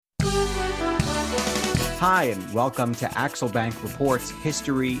Hi, and welcome to Axelbank Reports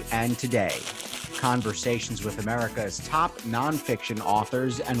History and Today. Conversations with America's top nonfiction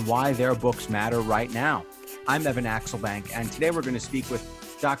authors and why their books matter right now. I'm Evan Axelbank, and today we're going to speak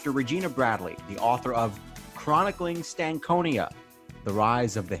with Dr. Regina Bradley, the author of Chronicling Stankonia, The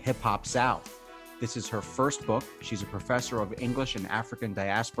Rise of the Hip-Hop South. This is her first book. She's a professor of English and African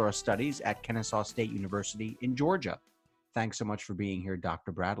Diaspora Studies at Kennesaw State University in Georgia. Thanks so much for being here,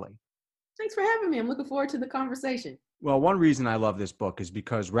 Dr. Bradley. Thanks for having me. I'm looking forward to the conversation. Well, one reason I love this book is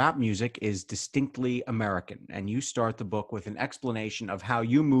because rap music is distinctly American, and you start the book with an explanation of how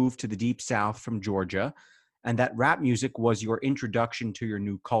you moved to the Deep South from Georgia, and that rap music was your introduction to your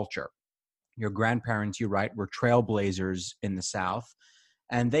new culture. Your grandparents, you write, were trailblazers in the South,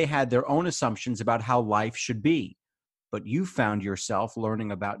 and they had their own assumptions about how life should be. But you found yourself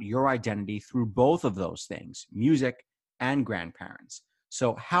learning about your identity through both of those things, music and grandparents.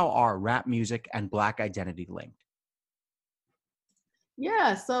 So how are rap music and Black identity linked?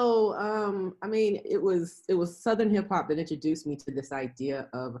 Yeah, so it was Southern hip hop that introduced me to this idea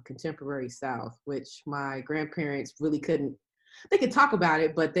of a contemporary South, which my grandparents really couldn't. They could talk about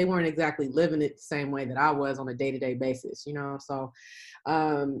it, but they weren't exactly living it the same way that I was on a day-to-day basis, you know? So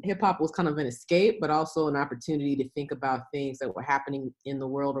hip hop was kind of an escape, but also an opportunity to think about things that were happening in the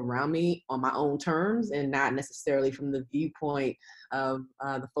world around me on my own terms and not necessarily from the viewpoint of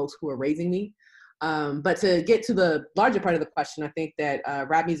the folks who were raising me. But to get to the larger part of the question, I think that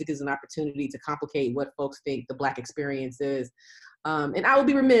rap music is an opportunity to complicate what folks think the Black experience is. And I would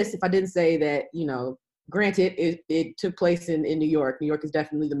be remiss if I didn't say that, you know, granted, it took place in New York. New York is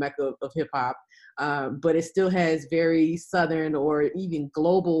definitely the mecca of hip hop, but it still has very Southern or even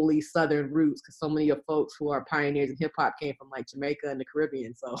globally Southern roots because so many of folks who are pioneers in hip hop came from like Jamaica and the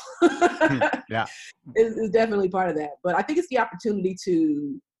Caribbean. So Yeah, it's definitely part of that. But I think it's the opportunity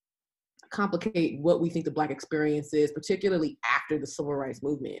to complicate what we think the Black experience is, particularly after the Civil Rights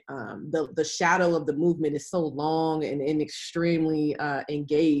Movement. The shadow of the movement is so long and extremely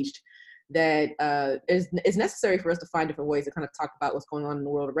engaged that it's necessary for us to find different ways to kind of talk about what's going on in the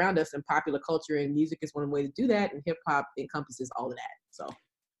world around us, and popular culture and music is one way to do that, and hip hop encompasses all of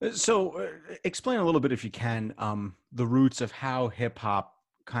that. So explain a little bit, if you can, the roots of how hip hop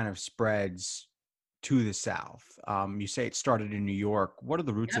kind of spreads to the South. You say it started in New York. What are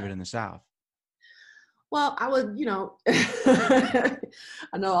the roots of it in the South? Well, I would,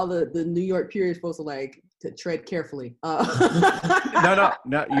 I know all the New York purists folks are like to tread carefully. No,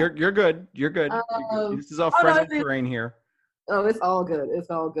 you're good. You're good. This is all friendly terrain here. Oh, it's all good. It's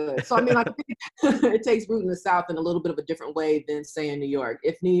all good. So, I mean, I think it takes root in the South in a little bit of a different way than, say, in New York.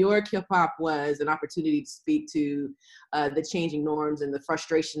 If New York hip hop was an opportunity to speak to the changing norms and the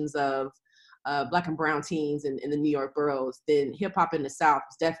frustrations of Black and brown teens in the New York boroughs, then hip hop in the South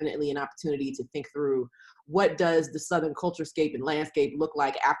is definitely an opportunity to think through what does the Southern culturescape and landscape look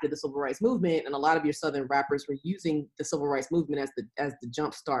like after the Civil Rights Movement. And a lot of your Southern rappers were using the Civil Rights Movement as the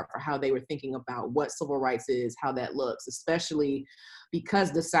jump start for how they were thinking about what civil rights is, how that looks, especially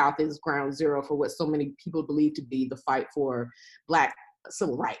because the South is ground zero for what so many people believe to be the fight for Black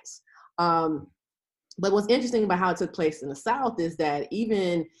civil rights. But what's interesting about how it took place in the South is that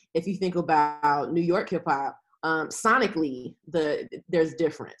even if you think about New York hip hop, sonically, there's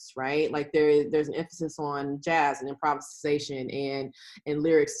difference, right? Like there's an emphasis on jazz and improvisation and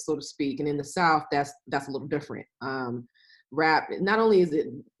lyrics, so to speak. And in the South, that's a little different. Rap, not only is it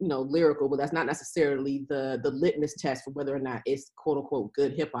lyrical, but that's not necessarily the litmus test for whether or not it's quote unquote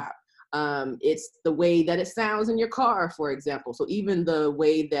good hip hop. It's the way that it sounds in your car, for example. So even the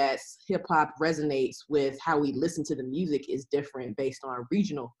way that hip hop resonates with how we listen to the music is different based on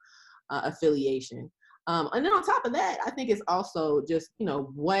regional affiliation. And then on top of that, I think it's also just,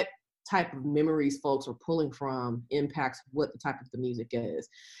 what type of memories folks are pulling from impacts what the type of the music is.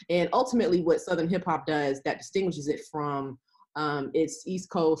 And ultimately what Southern hip hop does that distinguishes it from its East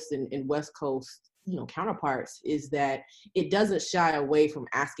Coast and West Coast counterparts is that it doesn't shy away from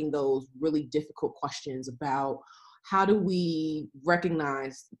asking those really difficult questions about how do we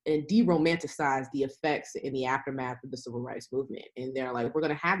recognize and de-romanticize the effects in the aftermath of the Civil Rights Movement. And they're like, we're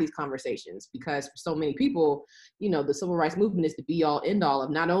going to have these conversations because for so many people, the Civil Rights Movement is the be-all, end-all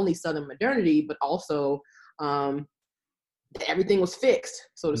of not only Southern modernity, but also everything was fixed,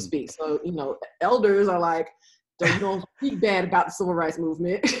 so to speak. So, elders are like, don't speak bad about the Civil Rights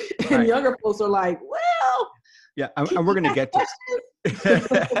Movement. And Right. Younger folks are like, well, yeah, and we're going to get to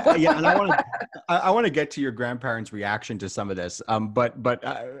yeah, and I want to get to your grandparents' reaction to some of this. But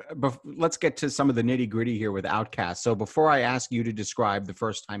let's get to some of the nitty gritty here with Outkast. So before I ask you to describe the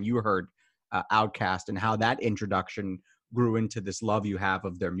first time you heard Outkast and how that introduction grew into this love you have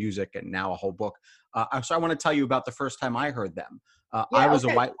of their music, and now a whole book. So I want to tell you about the first time I heard them. I Yeah, was a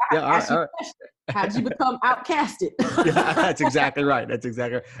okay. white. Yeah, all right, all right. How did you become outcasted? Yeah, that's exactly right. That's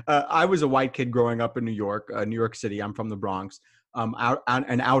exactly right. I was a white kid growing up in New York, New York City. I'm from the Bronx,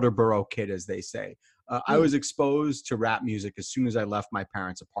 an outer borough kid, as they say. I was exposed to rap music as soon as I left my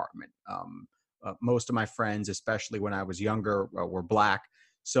parents' apartment. Most of my friends, especially when I was younger, were black.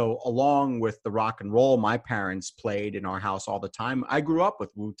 So along with the rock and roll my parents played in our house all the time, I grew up with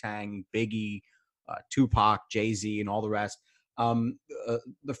Wu-Tang, Biggie, Tupac, Jay-Z, and all the rest.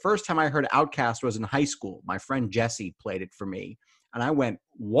 The first time I heard Outkast was in high school. My friend Jesse played it for me, and I went,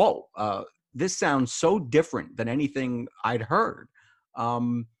 "Whoa, this sounds so different than anything I'd heard."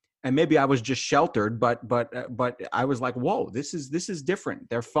 And maybe I was just sheltered, but I was like, "Whoa, this is different.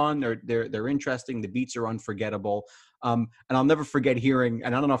 They're fun. They're interesting. The beats are unforgettable." And I'll never forget hearing,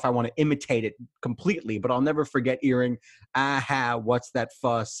 and I don't know if I want to imitate it completely, but I'll never forget hearing, "Aha, what's that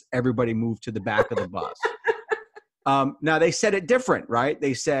fuss? Everybody move to the back of the bus." Now they said it different, right?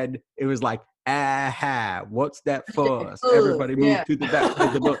 They said it was like, "Aha, what's that fuss? Everybody move to the back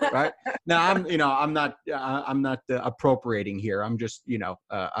of the book," right? Now I'm not appropriating here. I'm just,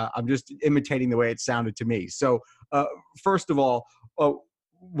 I'm just imitating the way it sounded to me. So, first of all,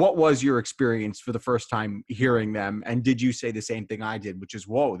 what was your experience for the first time hearing them? And did you say the same thing I did, which is,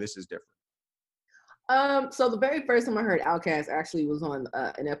 "Whoa, this is different"? So the very first time I heard Outkast actually was on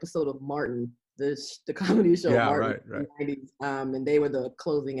an episode of Martin, the comedy show, Yeah, Martin, right. in the 90s. And they were the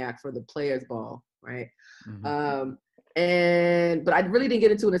closing act for the Players Ball, right? But I really didn't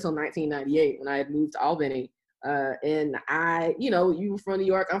get into it until 1998 when I had moved to Albany. And you were from New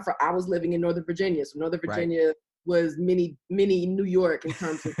York. I was living in Northern Virginia. So Northern Virginia was mini New York in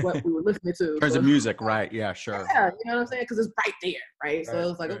terms of what we were listening to. In terms of music, right? Yeah, sure. Yeah, you know what I'm saying? Because it's right there, right? So it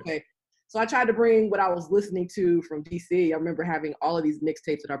was like, okay. So I tried to bring what I was listening to from DC. I remember having all of these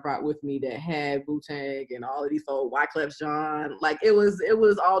mixtapes that I brought with me that had Wu-Tang and all of these old Wyclef Jean. Like it was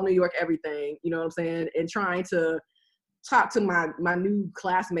all New York everything, you know what I'm saying? And trying to talk to my new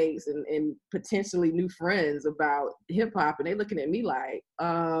classmates and potentially new friends about hip hop, and they looking at me like,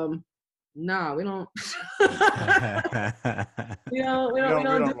 no, we don't. we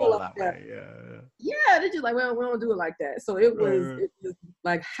don't do it like that. Yeah, they're just like, well, we don't do it like that. So it was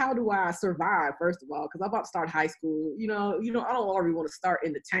like, how do I survive, first of all? Because I'm about to start high school. I don't already want to start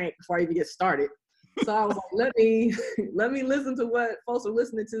in the tank before I even get started. So I was like, let me listen to what folks are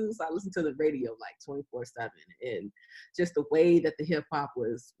listening to. So I listened to the radio like 24/7, and just the way that the hip hop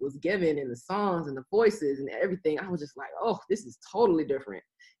was given, and the songs and the voices and everything. I was just like, oh, this is totally different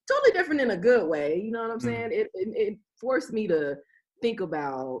in a good way. You know what I'm saying? It forced me to think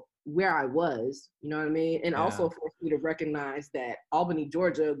about where I was, you know what I mean? And also forced me to recognize that Albany,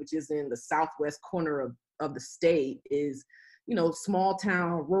 Georgia, which is in the southwest corner of the state, is, small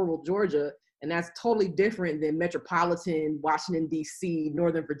town, rural Georgia. And that's totally different than metropolitan Washington, D.C.,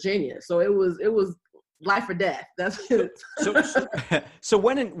 Northern Virginia. So it was life or death. That's it. So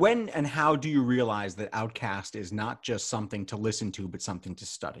when and how do you realize that Outkast is not just something to listen to, but something to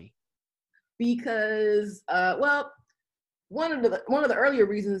study? Because, one of the earlier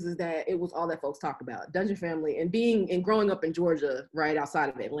reasons is that it was all that folks talked about, Dungeon Family, and growing up in Georgia, right outside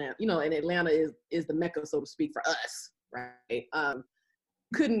of Atlanta. And Atlanta is the mecca, so to speak, for us, right?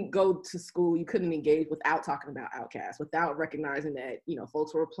 Couldn't go to school, you couldn't engage without talking about Outkast, without recognizing that,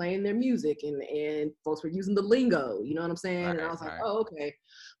 folks were playing their music and folks were using the lingo, you know what I'm saying? And I was like, oh, okay.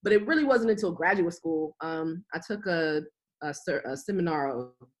 But it really wasn't until graduate school. I took a seminar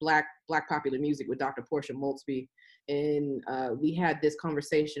of Black popular music with Dr. Portia Molesby. And we had this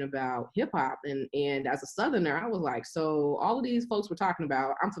conversation about hip hop, and as a Southerner, I was like, so all of these folks we're talking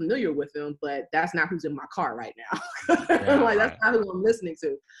about, I'm familiar with them, but that's not who's in my car right now. That's not who I'm listening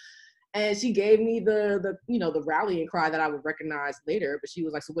to. And she gave me the rallying cry that I would recognize later, but she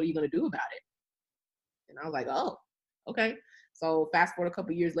was like, so what are you going to do about it? And I was like, oh, okay. So fast forward a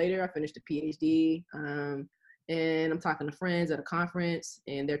couple years later, I finished a PhD, and I'm talking to friends at a conference,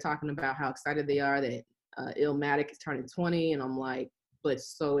 and they're talking about how excited they are that Illmatic is turning 20, and I'm like, but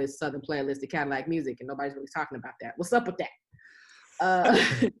so is Southern Playalistic Cadillac Music, and nobody's really talking about that. What's up with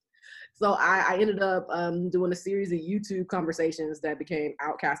that? So I ended up doing a series of YouTube conversations that became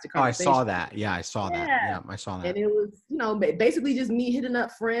Outkasted Conversations. Oh, I saw that. Yeah, I saw that. Yeah, I saw that. And it was, basically just me hitting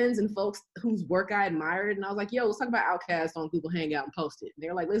up friends and folks whose work I admired, and I was like, yo, let's talk about Outkast on Google Hangout and post it. And they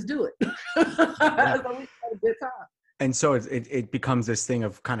were like, let's do it. So we had a good time. And so it becomes this thing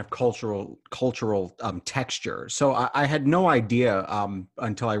of kind of cultural texture. So I had no idea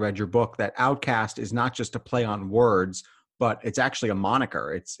until I read your book that Outkast is not just a play on words, but it's actually a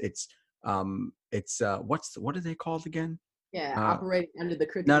moniker. What are they called again? Yeah, operating under the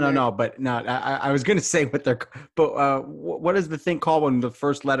Crooked No, no, American. no. But no, I was going to say what they're. But what is the thing called when the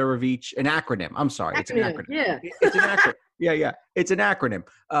first letter of each an acronym? I'm sorry, it's an Acronym. acronym. Yeah. It's an acronym. Yeah, yeah. It's an acronym.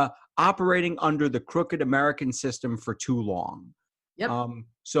 Operating under the crooked American system for too long. Yep.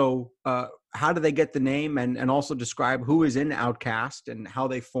 So how do they get the name, and also describe who is in Outkast and how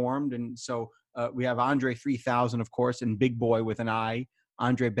they formed? And so we have Andre 3000, of course, and Big Boy with an I,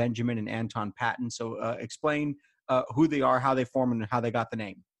 Andre Benjamin and Anton Patton. So explain who they are, how they formed, and how they got the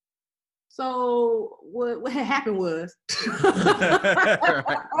name. So what had happened was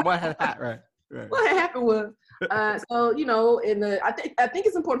Right. What had happened? Right. what had happened was so I think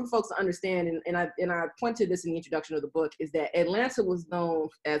it's important for folks to understand, and I pointed this in the introduction of the book, is that Atlanta was known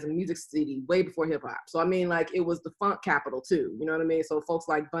as a music city way before hip hop. So I mean, like, it was the funk capital too, you know what I mean? So folks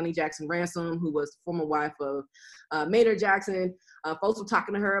like Bunny Jackson Ransom, who was the former wife of Maynard Jackson, folks were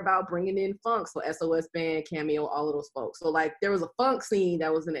talking to her about bringing in funk. So SOS Band, Cameo, all of those folks. So like, there was a funk scene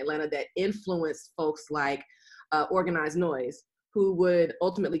that was in Atlanta that influenced folks like Organized Noise, who would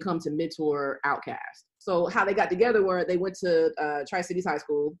ultimately come to mentor Outkast. So how they got together were they went to Tri-Cities High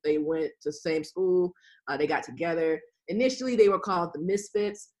School. They went to the same school. They got together. Initially, they were called the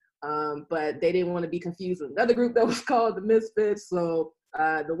Misfits, but they didn't want to be confused with another group that was called the Misfits. So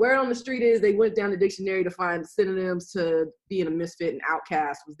the word on the street is they went down the dictionary to find synonyms to being a misfit, and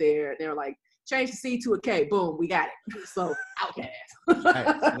Outkast was there. And they were like, change the C to a K. Boom, we got it. So Outkast. Right,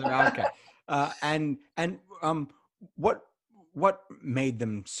 so they're Outkast. What made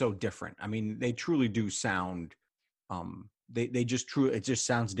them so different? I mean, they truly do sound. They just it just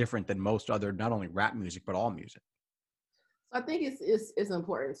sounds different than most other, not only rap music but all music. I think it's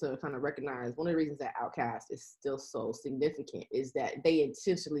important to kind of recognize one of the reasons that Outkast is still so significant is that they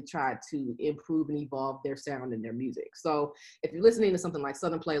intentionally tried to improve and evolve their sound and their music. So if you're listening to something like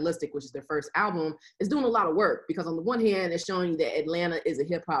Southern Playalistic, which is their first album, it's doing a lot of work, because on the one hand, it's showing you that Atlanta is a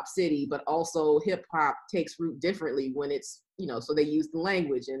hip hop city, but also hip hop takes root differently when it's, so they use the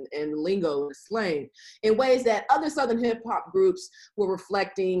language and lingo and slang in ways that other Southern hip hop groups were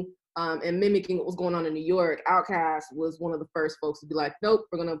reflecting and mimicking what was going on in New York. Outkast was one of the first folks to be like, nope,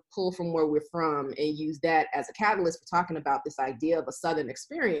 we're going to pull from where we're from and use that as a catalyst for talking about this idea of a Southern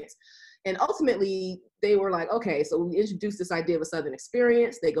experience. And ultimately, they were like, okay, so we introduced this idea of a Southern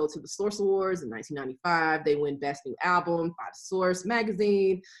experience. They go to the Source Awards in 1995. They win Best New Album by Source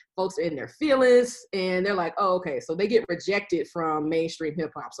magazine. Folks are in their feelings, and they're like, oh, okay. So they get rejected from mainstream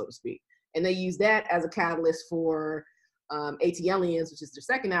hip hop, so to speak. And they use that as a catalyst for ATLiens, which is their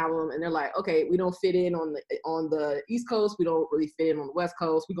second album, and they're like, okay, we don't fit in on the East Coast, we don't really fit in on the West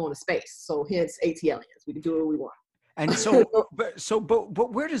Coast, we go into space. So hence ATLiens, we can do what we want. And so,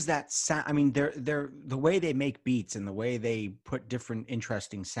 but where does that sound? I mean, they're the way they make beats and the way they put different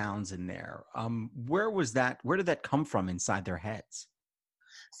interesting sounds in there. Where did that come from inside their heads?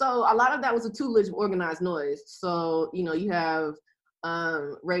 So a lot of that was a tutelage of Organized Noise. So, you have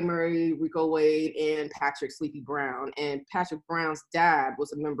Ray Murray, Rico Wade, and Patrick Sleepy Brown. And Patrick Brown's dad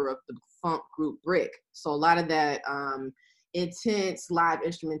was a member of the funk group Brick. So a lot of that intense live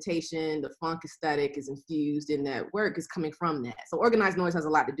instrumentation, the funk aesthetic is infused in that work, is coming from that. So Organized Noise has a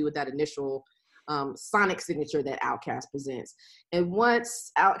lot to do with that initial sonic signature that Outkast presents. And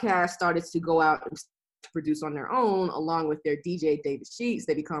once Outkast started to go out and produce on their own, along with their DJ David Sheets,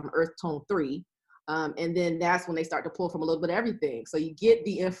 they become Earth Tone 3. And then that's when they start to pull from a little bit of everything. So you get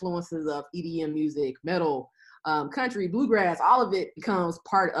the influences of EDM music, metal, country, bluegrass, all of it becomes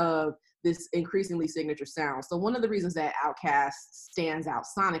part of this increasingly signature sound. So one of the reasons that Outkast stands out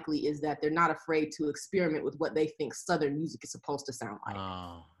sonically is that they're not afraid to experiment with what they think Southern music is supposed to sound like.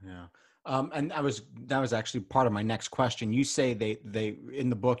 Oh, yeah. And that was actually part of my next question. You say they in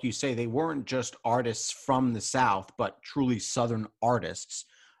the book, you say they weren't just artists from the South, but truly Southern artists.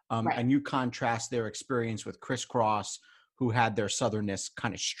 Right. And you contrast their experience with Kris Kross, who had their Southernness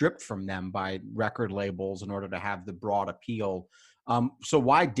kind of stripped from them by record labels in order to have the broad appeal. So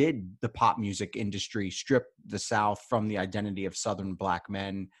why did the pop music industry strip the South from the identity of Southern Black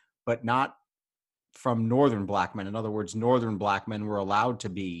men, but not from Northern Black men? In other words, Northern Black men were allowed to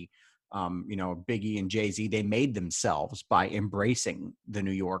be, Biggie and Jay-Z. They made themselves by embracing the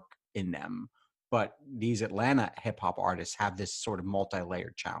New York in them. But these Atlanta hip hop artists have this sort of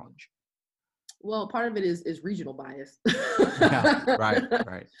multi-layered challenge. Well, part of it is regional bias. Yeah, right.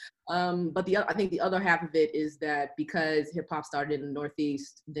 But I think the other half of it is that because hip hop started in the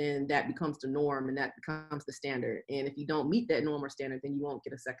Northeast, then that becomes the norm and that becomes the standard. And if you don't meet that norm or standard, then you won't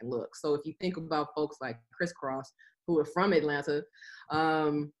get a second look. So if you think about folks like Kris Kross, who are from Atlanta,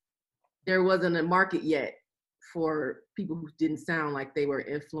 there wasn't a market yet for people who didn't sound like they were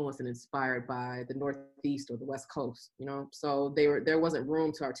influenced and inspired by the Northeast or the West Coast, you know? So there wasn't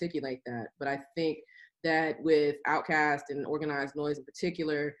room to articulate that. But I think that with Outkast and Organized Noise in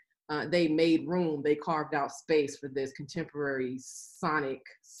particular, they made room, they carved out space for this contemporary sonic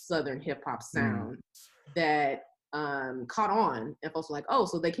Southern hip hop sound that caught on, and folks were like, oh,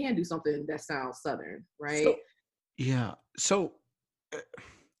 so they can do something that sounds Southern, right? So, yeah.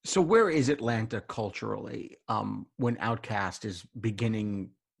 So where is Atlanta culturally when Outkast is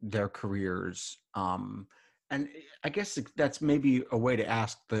beginning their careers? And I guess that's maybe a way to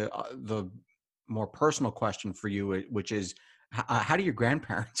ask the more personal question for you, which is, how do your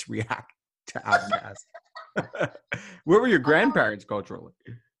grandparents react to Outkast? Where were your grandparents culturally?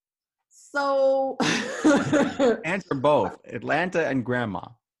 So Answer both, Atlanta and grandma.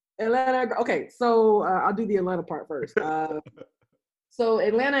 Atlanta. Okay, so I'll do the Atlanta part first. So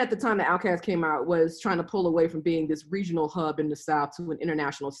Atlanta at the time that Outkast came out was trying to pull away from being this regional hub in the South to an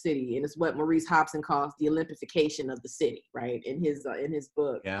international city, and it's what Maurice Hobson calls the Olympification of the city, right? In his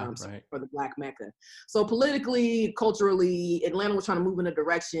book, Right. For the Black Mecca. So politically, culturally, Atlanta was trying to move in a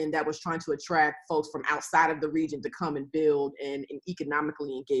direction that was trying to attract folks from outside of the region to come and build and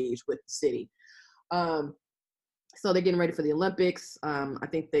economically engage with the city. So they're getting ready for the Olympics. I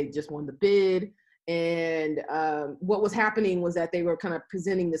think they just won the bid. And what was happening was that they were kind of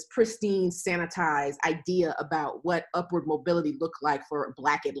presenting this pristine, sanitized idea about what upward mobility looked like for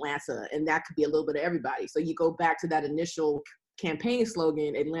Black Atlanta. And that could be a little bit of everybody. So you go back to that initial campaign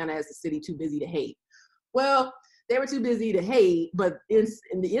slogan, Atlanta as a city too busy to hate. Well, they were too busy to hate, but in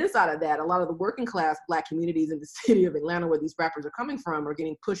the inside of that, a lot of the working class Black communities in the city of Atlanta, where these rappers are coming from, are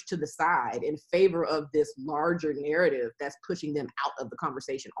getting pushed to the side in favor of this larger narrative that's pushing them out of the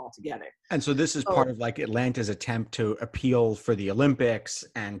conversation altogether. And so this is part of like Atlanta's attempt to appeal for the Olympics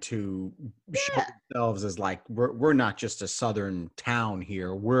and to show themselves as like, we're not just a Southern town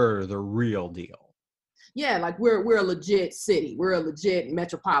here, we're the real deal. Yeah, like we're a legit city. We're a legit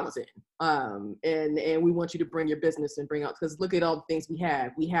metropolitan. And we want you to bring your business and bring out, because look at all the things we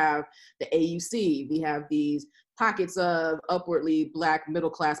have. We have the AUC. We have these pockets of upwardly Black middle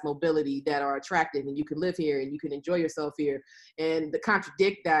class mobility that are attractive, and you can live here and you can enjoy yourself here. And the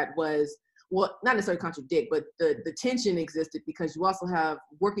contradict that was, well, not necessarily contradict, but the tension existed because you also have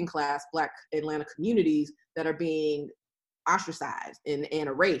working class Black Atlanta communities that are being ostracized and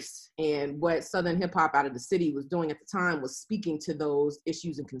erased. And what Southern hip hop out of the city was doing at the time was speaking to those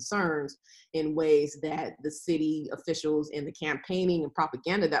issues and concerns in ways that the city officials and the campaigning and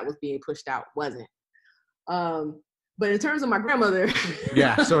propaganda that was being pushed out wasn't. But in terms of my grandmother,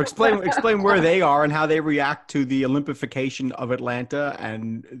 yeah. So explain where they are and how they react to the Olympification of Atlanta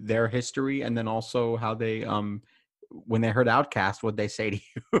and their history, and then also how they, when they heard Outkast, what they say to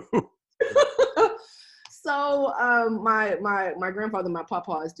you. So my grandfather, my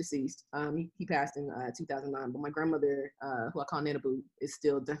papa, is deceased. He passed in 2009. But my grandmother, who I call Nana Boo, is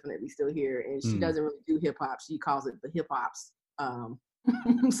definitely still here, and she doesn't really do hip hop. She calls it the hip hops.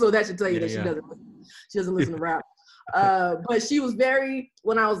 So that should tell you that she doesn't listen to rap. But she was very,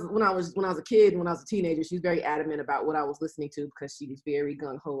 when I was a kid, when I was a teenager, she was very adamant about what I was listening to, because she was very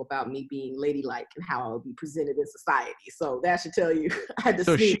gung-ho about me being ladylike and how I would be presented in society. So that should tell you I had to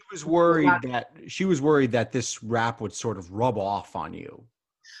So she was worried that this rap would sort of rub off on you.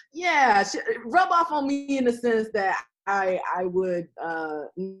 Yeah, rub off on me in the sense that I would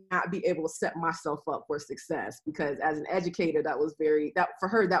not be able to set myself up for success, because as an educator, that for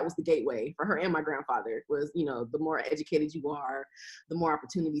her, that was the gateway. For her and my grandfather was, the more educated you are, the more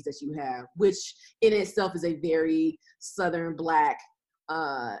opportunities that you have, which in itself is a very Southern Black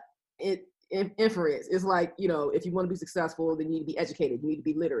inference. It's like, if you want to be successful, then you need to be educated, you need to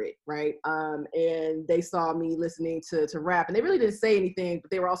be literate, right? And they saw me listening to rap, and they really didn't say anything,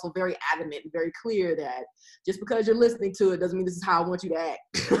 but they were also very adamant and very clear that just because you're listening to it doesn't mean this is how I want you to act.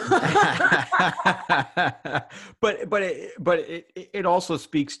 but it also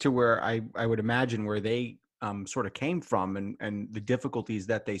speaks to where I would imagine where they sort of came from, and the difficulties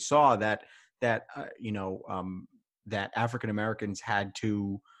that they saw that African Americans had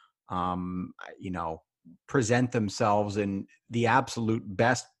to present themselves in the absolute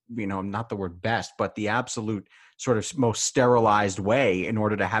best, not the word best, but the absolute sort of most sterilized way in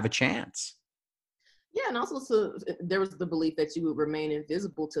order to have a chance. Yeah, and also there was the belief that you would remain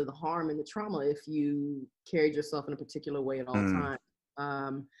invisible to the harm and the trauma if you carried yourself in a particular way at all times.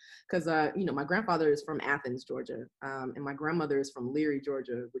 Because my grandfather is from Athens, Georgia, and my grandmother is from Leary,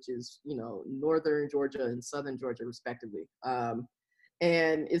 Georgia, which is northern Georgia and southern Georgia, respectively.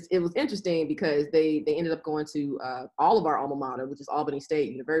 And it was interesting because they ended up going to all of our alma mater, which is Albany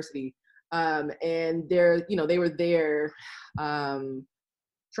State University. And they were there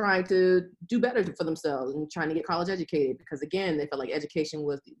trying to do better for themselves and trying to get college educated, because again, they felt like education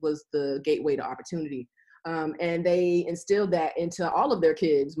was the gateway to opportunity. And they instilled that into all of their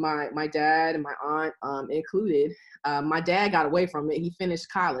kids, my dad and my aunt included. My dad got away from it. He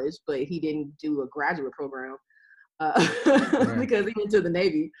finished college, but he didn't do a graduate program because he went to the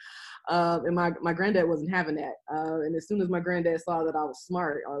Navy. And my granddad wasn't having that. And as soon as my granddad saw that I was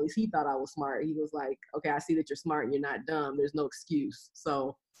smart, or at least he thought I was smart, he was like, okay, I see that you're smart and you're not dumb. There's no excuse.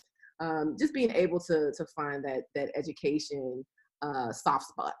 So just being able to find that education soft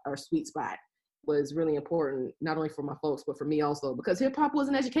spot or sweet spot was really important, not only for my folks, but for me also, because hip hop was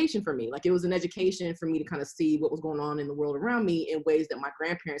an education for me. Like, it was an education for me to kind of see what was going on in the world around me in ways that my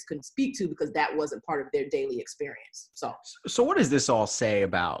grandparents couldn't speak to, because that wasn't part of their daily experience. So what does this all say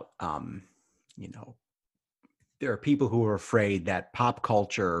about, there are people who are afraid that pop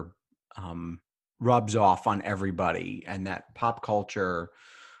culture rubs off on everybody, and that pop culture,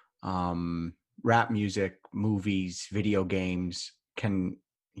 rap music, movies, video games can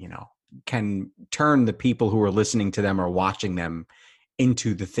turn the people who are listening to them or watching them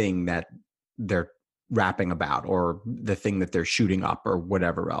into the thing that they're rapping about, or the thing that they're shooting up, or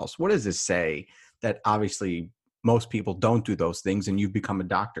whatever else. What does this say? That obviously most people don't do those things, and you've become a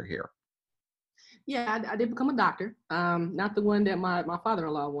doctor here. Yeah, I did become a doctor. Not the one that my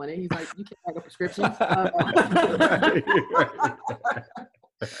father-in-law wanted. He's like, you can't write a prescription.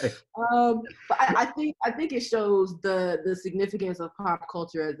 But I think it shows the significance of pop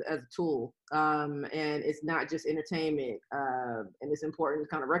culture as a tool, and it's not just entertainment, and it's important to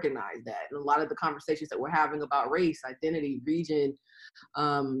kind of recognize that. And a lot of the conversations that we're having about race, identity, region,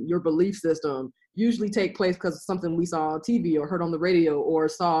 your belief system usually take place because of something we saw on TV or heard on the radio or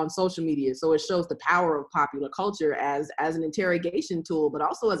saw on social media. So it shows the power of popular culture as an interrogation tool, but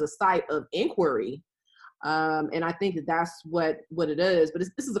also as a site of inquiry. And I think that's what it is. But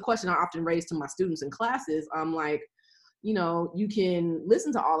this is a question I often raise to my students in classes. I'm like, you can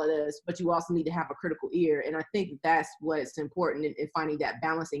listen to all of this, but you also need to have a critical ear. And I think that's what's important in finding that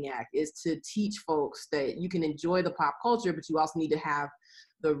balancing act, is to teach folks that you can enjoy the pop culture, but you also need to have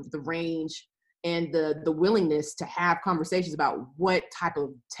the range and the willingness to have conversations about what type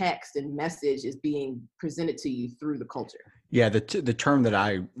of text and message is being presented to you through the culture. Yeah, the term that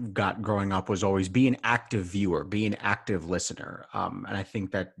I got growing up was always be an active viewer, be an active listener, and I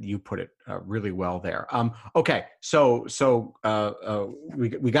think that you put it really well there. Okay, so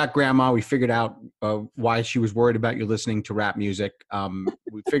we got Grandma. We figured out why she was worried about you listening to rap music.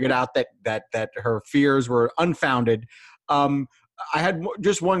 We figured out that her fears were unfounded. I had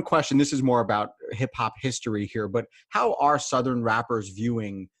just one question. This is more about hip hop history here, but how are Southern rappers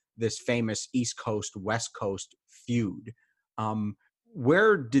viewing this famous East Coast, West Coast feud?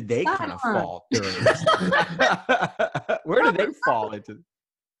 Where did they kind of fall during this? Where did they fall into?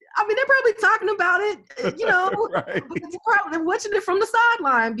 I mean, they're probably talking about it, Right. They're watching it from the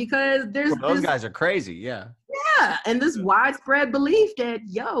sideline, because those guys are crazy. Yeah. Yeah. And this widespread belief that,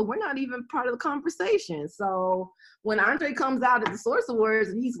 we're not even part of the conversation. So when Andre comes out at the Source Awards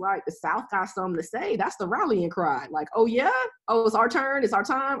and he's like, the South got something to say, that's the rallying cry. Like, oh yeah? Oh, it's our turn. It's our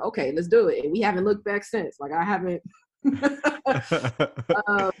time. Okay, let's do it. And we haven't looked back since. Like, I haven't.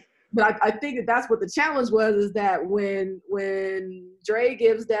 But I think that's what the challenge was, is that when Dre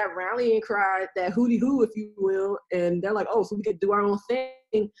gives that rallying cry, that hootie hoo, if you will, and they're like, oh, so we could do our own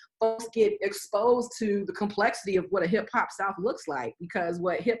thing, folks get exposed to the complexity of what a hip hop South looks like, because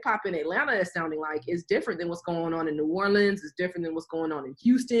what hip hop in Atlanta is sounding like is different than what's going on in New Orleans, is different than what's going on in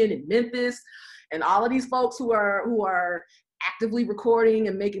Houston and Memphis, and all of these folks who are actively recording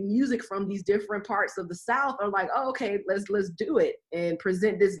and making music from these different parts of the South are like, oh, okay, let's do it and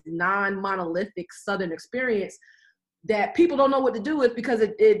present this non-monolithic Southern experience that people don't know what to do with, because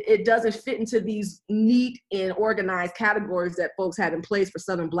it doesn't fit into these neat and organized categories that folks had in place for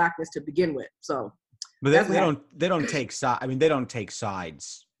Southern Blackness to begin with. So, but they don't take sides. I mean, they don't take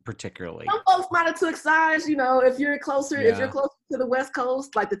sides particularly. Some folks might have took sides, if you're closer to the West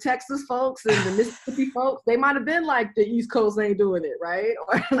Coast, like the Texas folks and the Mississippi folks, they might have been like, the East Coast ain't doing it, right?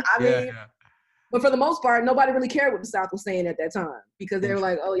 But for the most part, nobody really cared what the South was saying at that time, because they were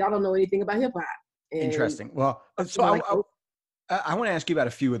like, oh, y'all don't know anything about hip hop. Interesting. Well, so I want to ask you about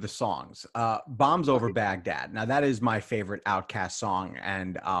a few of the songs. Bombs Over Baghdad. Now, that is my favorite Outkast song,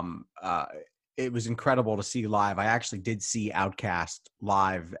 and it was incredible to see live. I actually did see Outkast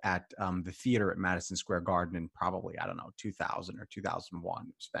live at the theater at Madison Square Garden in probably, 2000 or 2001.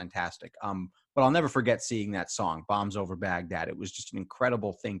 It was fantastic. But I'll never forget seeing that song, Bombs Over Baghdad. It was just an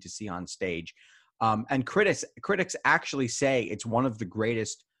incredible thing to see on stage. And critics actually say it's one of the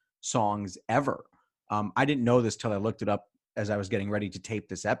greatest songs ever. I didn't know this till I looked it up as I was getting ready to tape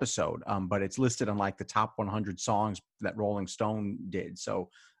this episode, but it's listed on like the top 100 songs that Rolling Stone did. So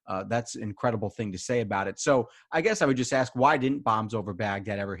that's an incredible thing to say about it. So I guess I would just ask, why didn't Bombs Over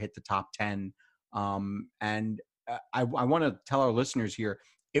Baghdad ever hit the top 10? I want to tell our listeners here,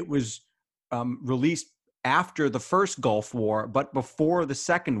 it was released after the first Gulf War, but before the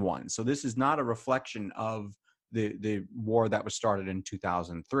second one. So this is not a reflection of the war that was started in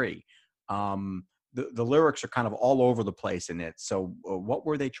 2003. The lyrics are kind of all over the place in it. So what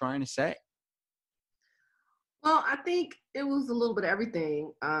were they trying to say? Well, I think it was a little bit of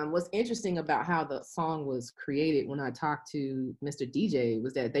everything. What's interesting about how the song was created when I talked to Mr. DJ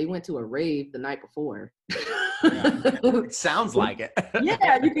was that they went to a rave the night before. Yeah. It sounds like it.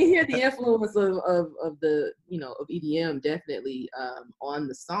 Yeah, you can hear the influence of the, of EDM definitely on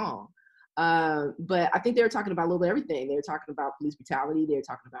the song. But I think they were talking about a little bit of everything. They were talking about police brutality. They were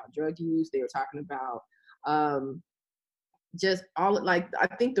talking about drug use. They were talking about just all, like, I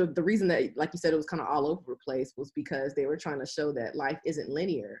think the reason that, like you said, it was kind of all over the place was because they were trying to show that life isn't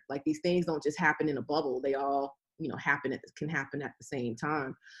linear. Like, these things don't just happen in a bubble. They all, can happen at the same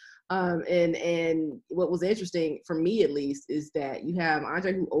time. And what was interesting for me, at least, is that you have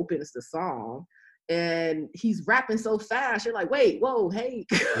Andre who opens the song and he's rapping so fast. You're like, wait, whoa, hey.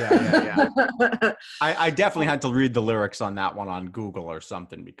 Yeah. I definitely had to read the lyrics on that one on Google or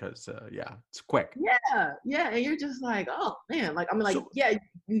something because, it's quick. Yeah. And you're just like, oh, man. Like, I mean, like, yeah,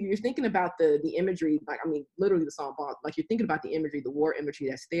 you're thinking about the imagery. Like, I mean, literally the song, like, you're thinking about the imagery, the war imagery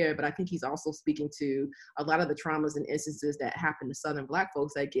that's there. But I think he's also speaking to a lot of the traumas and instances that happen to Southern Black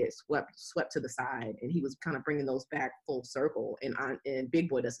folks that get swept to the side. And he was kind of bringing those back full circle. And Big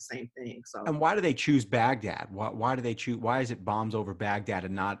Boy does the same thing. So. And why do they choose Baghdad? Why do they choose? Why is it Bombs Over Baghdad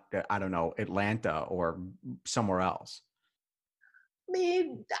and not, I don't know, Atlanta or somewhere else? I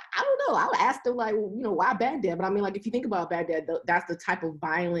mean, I don't know. I'll ask them, like, why Baghdad? But I mean, like, if you think about Baghdad, that's the type of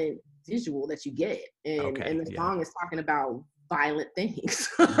violent visual that you get. And the song is talking about violent things.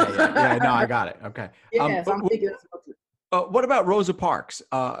 Yeah, no, I got it. Okay. Yeah, so I'm thinking that's what about Rosa Parks?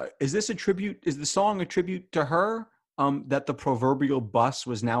 Is the song a tribute to her? That the proverbial bus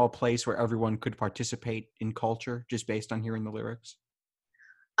was now a place where everyone could participate in culture just based on hearing the lyrics?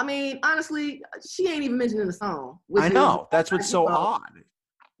 I mean, honestly, she ain't even mentioned in the song. I know. That's what's so odd.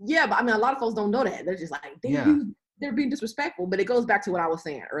 Yeah, but I mean, a lot of folks don't know that. They're just like, they're being disrespectful. But it goes back to what I was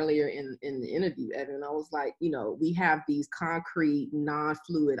saying earlier in the interview, Evan. I was like, we have these concrete,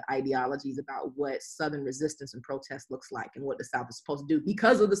 non-fluid ideologies about what Southern resistance and protest looks like and what the South is supposed to do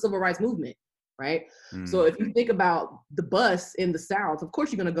because of the civil rights movement. Right. So if you think about the bus in the South, of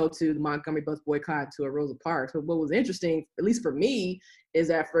course, you're going to go to the Montgomery bus boycott to a Rosa Parks. But what was interesting, at least for me, is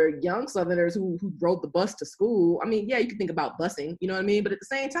that for young Southerners who rode the bus to school, I mean, yeah, you can think about busing, you know what I mean? But at the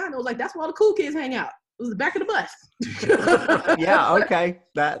same time, it was like, that's where all the cool kids hang out. It was the back of the bus. Yeah. Okay.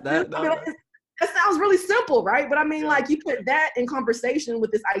 That sounds really simple, right? But I mean, like, you put that in conversation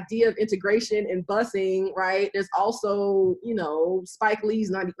with this idea of integration and busing, right? There's also, Spike Lee's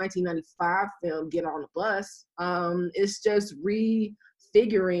 1995 film, Get on the Bus. It's just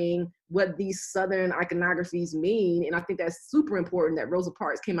refiguring what these Southern iconographies mean. And I think that's super important that Rosa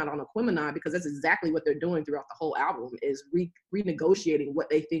Parks came out on Aquemini, because that's exactly what they're doing throughout the whole album, is renegotiating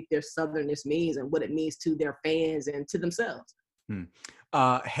what they think their Southernness means and what it means to their fans and to themselves.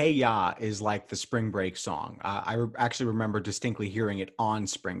 Hey Ya is like the spring break song. I actually remember distinctly hearing it on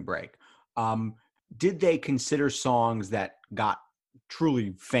spring break. Did they consider songs that got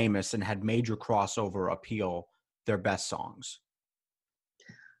truly famous and had major crossover appeal their best songs?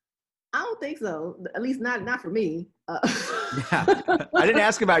 I don't think so. At least not for me. Yeah. I didn't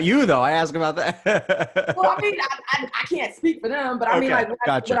ask about you though. I asked about that. Well, I mean, I can't speak for them, but I mean, like, what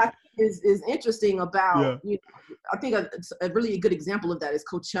I think is interesting about, I think a really good example of that is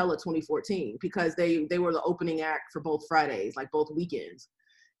Coachella 2014, because they were the opening act for both Fridays, like both weekends.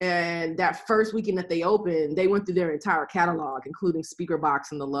 And that first weekend that they opened, they went through their entire catalog, including Speaker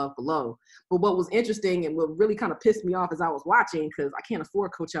Box and The Love Below. But what was interesting and what really kind of pissed me off as I was watching, because I can't afford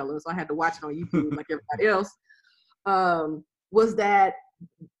Coachella, so I had to watch it on YouTube like everybody else, was that,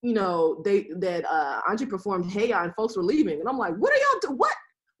 Andre performed Hey Ya and folks were leaving. And I'm like, what are y'all doing? What?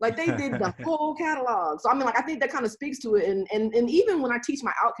 Like, they did the whole catalog. So I mean, like, I think that kind of speaks to it. And even when I teach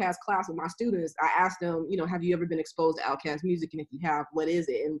my Outkast class with my students, I ask them, have you ever been exposed to Outkast music? And if you have, what is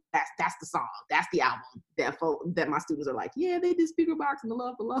it? And that's the song. That's the album that my students are like, yeah, they did Speaker Box and The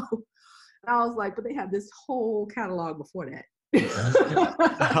Love Below. And I was like, but they have this whole catalog before that.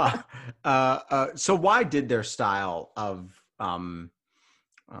 So why did their style of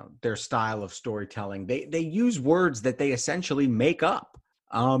storytelling, they use words that they essentially make up.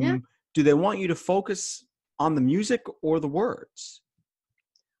 Yeah. Do they want you to focus on the music or the words?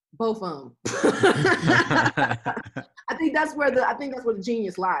 Both of them. I think that's where the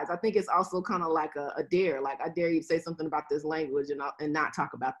genius lies. I think it's also kind of like a dare. Like I dare you to say something about this language and not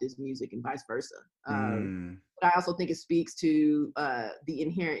talk about this music and vice versa. Mm. But I also think it speaks to the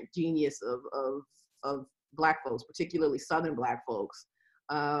inherent genius of Black folks, particularly Southern Black folks.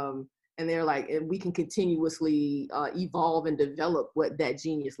 And they're like, and we can continuously evolve and develop what that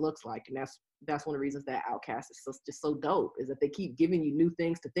genius looks like. And that's one of the reasons that Outkast is just so dope, is that they keep giving you new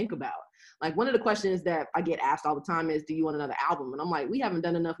things to think about. Like one of the questions that I get asked all the time is, do you want another album? And I'm like, we haven't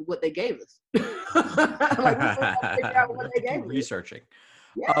done enough of what they gave us. Like we still have to figure out what they gave us. Researching.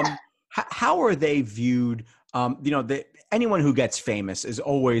 Yeah. How are they viewed? Anyone who gets famous is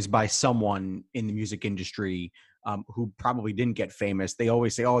always by someone in the music industry who probably didn't get famous. They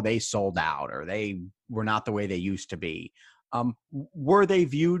always say, oh, they sold out, or they were not the way they used to be. Were they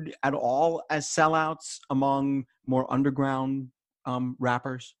viewed at all as sellouts among more underground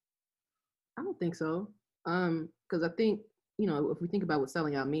rappers? I don't think so. Because I think, if we think about what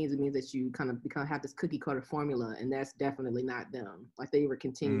selling out means, it means that you kind of have this cookie cutter formula, and that's definitely not them. Like they were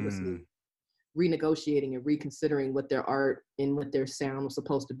continuously renegotiating and reconsidering what their art and what their sound was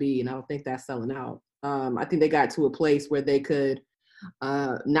supposed to be. And I don't think that's selling out. I think they got to a place where they could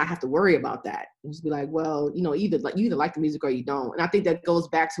not have to worry about that and just be like, well, you either like the music or you don't. And I think that goes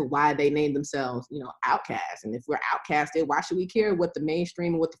back to why they named themselves, Outkast. And if we're outcasted, why should we care what the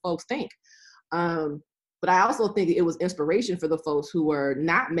mainstream and what the folks think? But I also think it was inspiration for the folks who were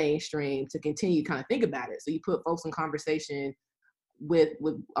not mainstream to continue to kind of think about it. So you put folks in conversation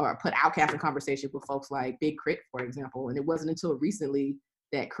or put Outkast in conversation with folks like Big Crit, for example. And it wasn't until recently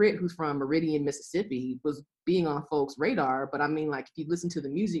that Crit, who's from Meridian, Mississippi, was being on folks' radar. But I mean, like, if you listen to the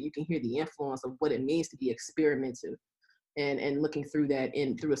music, you can hear the influence of what it means to be experimentative and looking through that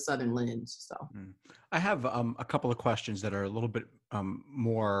through a Southern lens. So I have a couple of questions that are a little bit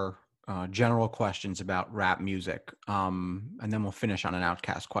more general questions about rap music, and then we'll finish on an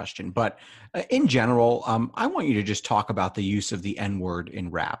Outkast question. But in general, I want you to just talk about the use of the N-word in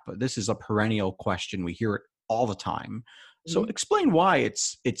rap. This is a perennial question. We hear it all the time. So explain why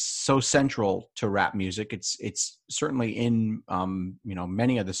it's so central to rap music. It's certainly in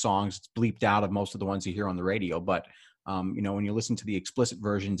many of the songs. It's bleeped out of most of the ones you hear on the radio, but when you listen to the explicit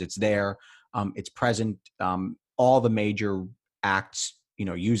versions, it's there. It's present. All the major acts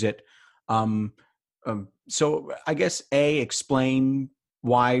use it. So I guess explain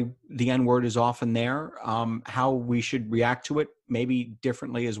why the N-word is often there, how we should react to it maybe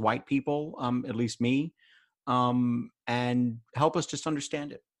differently as white people, at least me. And help us just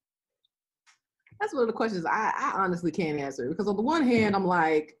understand it. That's one of the questions I honestly can't answer, because on the one hand, I'm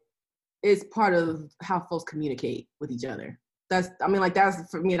like, it's part of how folks communicate with each other. That's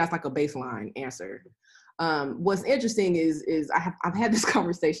for me, that's like a baseline answer. What's interesting is I've had this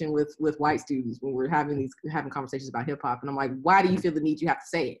conversation with white students when we're having conversations about hip hop, and I'm like, why do you feel the need you have to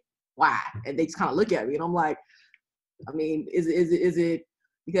say it? Why? And they just kind of look at me, and I'm like, I mean, is it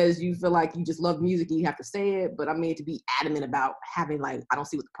because you feel like you just love music and you have to say it? But I mean, to be adamant about having I don't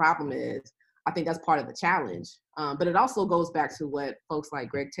see what the problem is. I think that's part of the challenge. But it also goes back to what folks like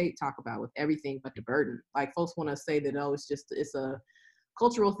Greg Tate talk about with everything but the burden. Like folks want to say that, it's a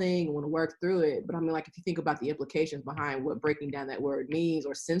cultural thing and want to work through it. But I mean, like if you think about the implications behind what breaking down that word means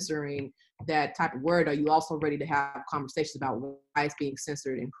or censoring that type of word, are you also ready to have conversations about why it's being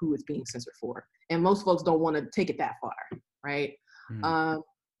censored and who it's being censored for? And most folks don't want to take it that far, right?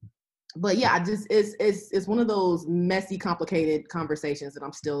 But yeah, it's one of those messy, complicated conversations that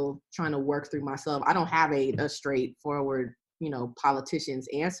I'm still trying to work through myself. I don't have a straightforward, politician's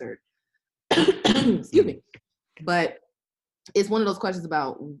answer. Excuse me. But it's one of those questions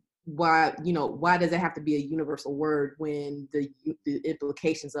about why does it have to be a universal word when the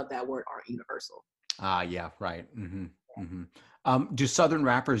implications of that word aren't universal? Yeah, right. Do Southern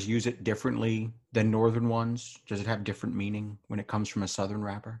rappers use it differently than Northern ones? Does it have different meaning when it comes from a Southern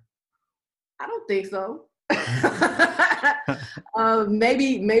rapper? I don't think so.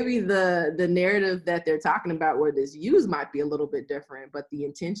 Maybe the narrative that they're talking about where this used might be a little bit different, but the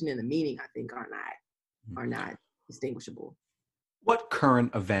intention and the meaning, I think, are not distinguishable. What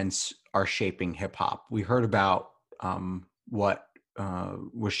current events are shaping hip hop? We heard about what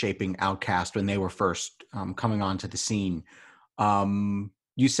was shaping Outkast when they were first coming onto the scene.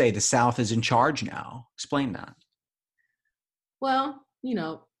 You say the South is in charge now. Explain that. Well,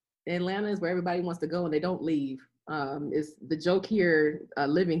 Atlanta is where everybody wants to go and they don't leave. Is the joke here,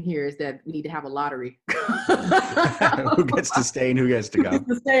 living here, is that we need to have a lottery. Who gets to stay and who gets to go? Who gets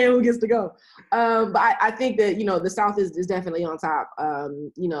to stay and who gets to go? But I think that, the South is definitely on top.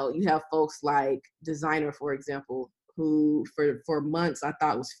 You have folks like Designer, for example, who for months I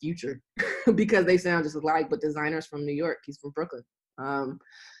thought was Future because they sound just alike, but Designer's from New York. He's from Brooklyn.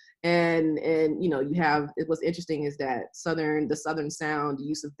 And you have, what's interesting is that the Southern sound, the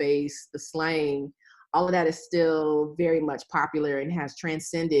use of bass, the slang, all of that is still very much popular and has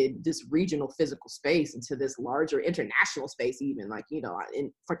transcended this regional physical space into this larger international space, even like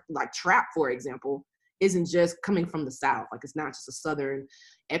trap, for example, isn't just coming from the South. Like, it's not just a Southern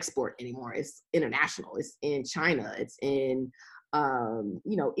export anymore. It's international. It's in China. It's in,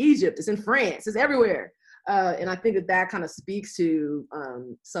 Egypt. It's in France. It's everywhere. And I think that kind of speaks to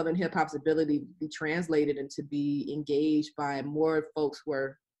Southern hip hop's ability to be translated and to be engaged by more folks who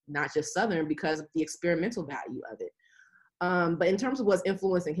are not just Southern because of the experimental value of it. But in terms of what's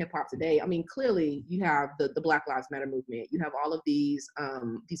influencing hip hop today, I mean, clearly you have the Black Lives Matter movement. You have all of these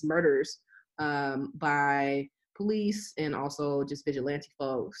murders by police and also just vigilante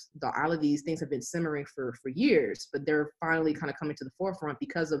folks. All of these things have been simmering for years, but they're finally kind of coming to the forefront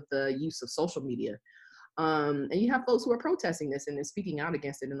because of the use of social media. And you have folks who are protesting this and then speaking out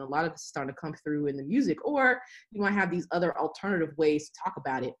against it. And a lot of this is starting to come through in the music, or you might have these other alternative ways to talk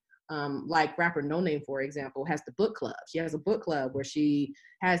about it. Like rapper Noname, for example, has the book club. She has a book club where she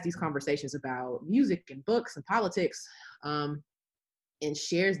has these conversations about music and books and politics, and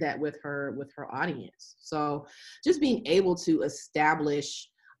shares that with her audience. So just being able to establish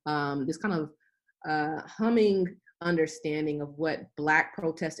this kind of humming understanding of what Black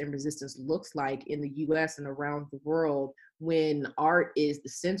protest and resistance looks like in the US and around the world, when art is the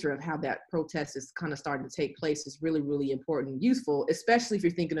center of how that protest is kind of starting to take place, is really, really important and useful, especially if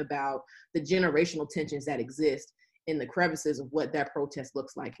you're thinking about the generational tensions that exist in the crevices of what that protest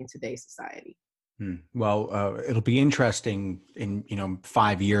looks like in today's society. Well, it'll be interesting in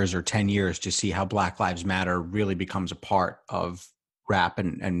 5 years or 10 years to see how Black Lives Matter really becomes a part of rap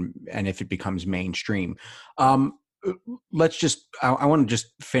and if it becomes mainstream. I want to just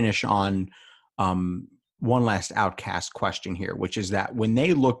finish on one last Outkast question here, which is that when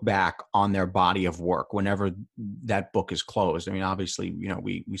they look back on their body of work, whenever that book is closed, I mean, obviously,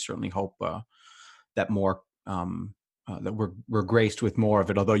 we certainly hope that more that we're graced with more of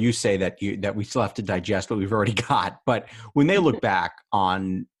it. Although you say that we still have to digest what we've already got, but when they look back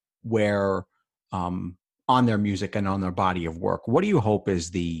on where on their music and on their body of work, what do you hope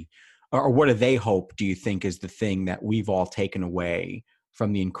is or what do they hope, do you think, is the thing that we've all taken away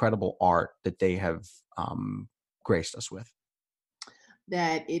from the incredible art that they have graced us with?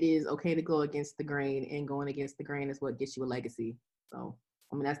 That it is okay to go against the grain, and going against the grain is what gets you a legacy. So,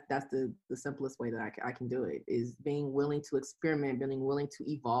 I mean, that's the simplest way that I can do it, is being willing to experiment, being willing to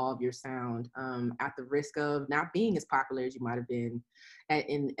evolve your sound at the risk of not being as popular as you might have been at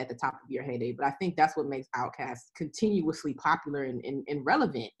the top of your heyday. But I think that's what makes Outkast continuously popular and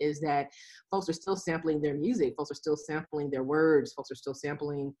relevant, is that folks are still sampling their music, folks are still sampling their words, folks are still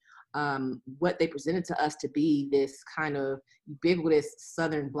sampling what they presented to us to be this kind of ubiquitous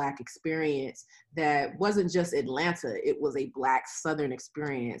Southern Black experience that wasn't just Atlanta, it was a Black Southern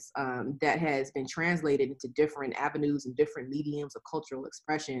experience that has been translated into different avenues and different mediums of cultural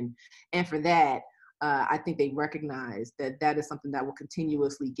expression. And for that, I think they recognize that is something that will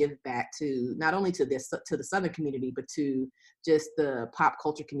continuously give back to not only to the Southern community, but to just the pop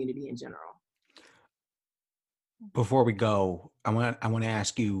culture community in general. Before we go, I want to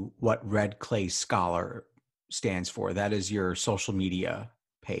ask you what Red Clay Scholar stands for. That is your social media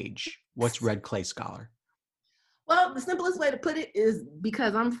page. What's Red Clay Scholar? Well, the simplest way to put it is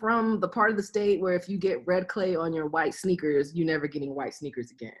because I'm from the part of the state where if you get red clay on your white sneakers, you're never getting white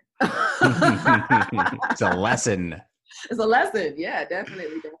sneakers again. It's a lesson. It's a lesson. Yeah,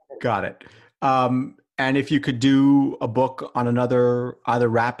 definitely. Got it. And if you could do a book on another, either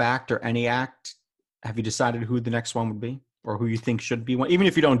rap act or any act, have you decided who the next one would be, or who you think should be one? Even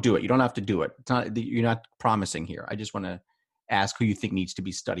if you don't do it, you don't have to do it. It's not, you're not promising here. I just want to ask who you think needs to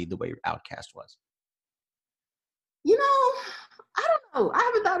be studied the way Outkast was. I don't know.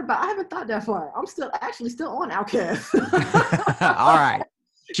 I haven't thought that far. I'm still on Outkast. All right.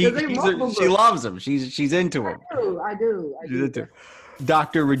 She loves him. She's into him. I do. She's into him.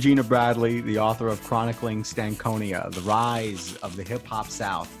 Dr. Regina Bradley, the author of Chronicling Stankonia, The Rise of the Hip Hop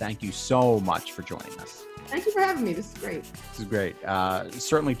South. Thank you so much for joining us. Thank you for having me. This is great. This is great.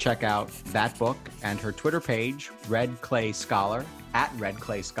 Certainly check out that book and her Twitter page, Red Clay Scholar, @Red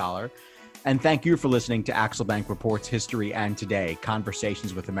Clay Scholar. And thank you for listening to Axel Bank Reports History and Today,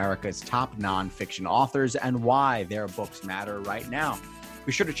 conversations with America's top nonfiction authors and why their books matter right now.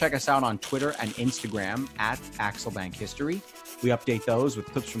 Be sure to check us out on Twitter and Instagram at Axel Bank History. We update those with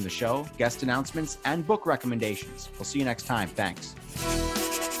clips from the show, guest announcements, and book recommendations. We'll see you next time. Thanks.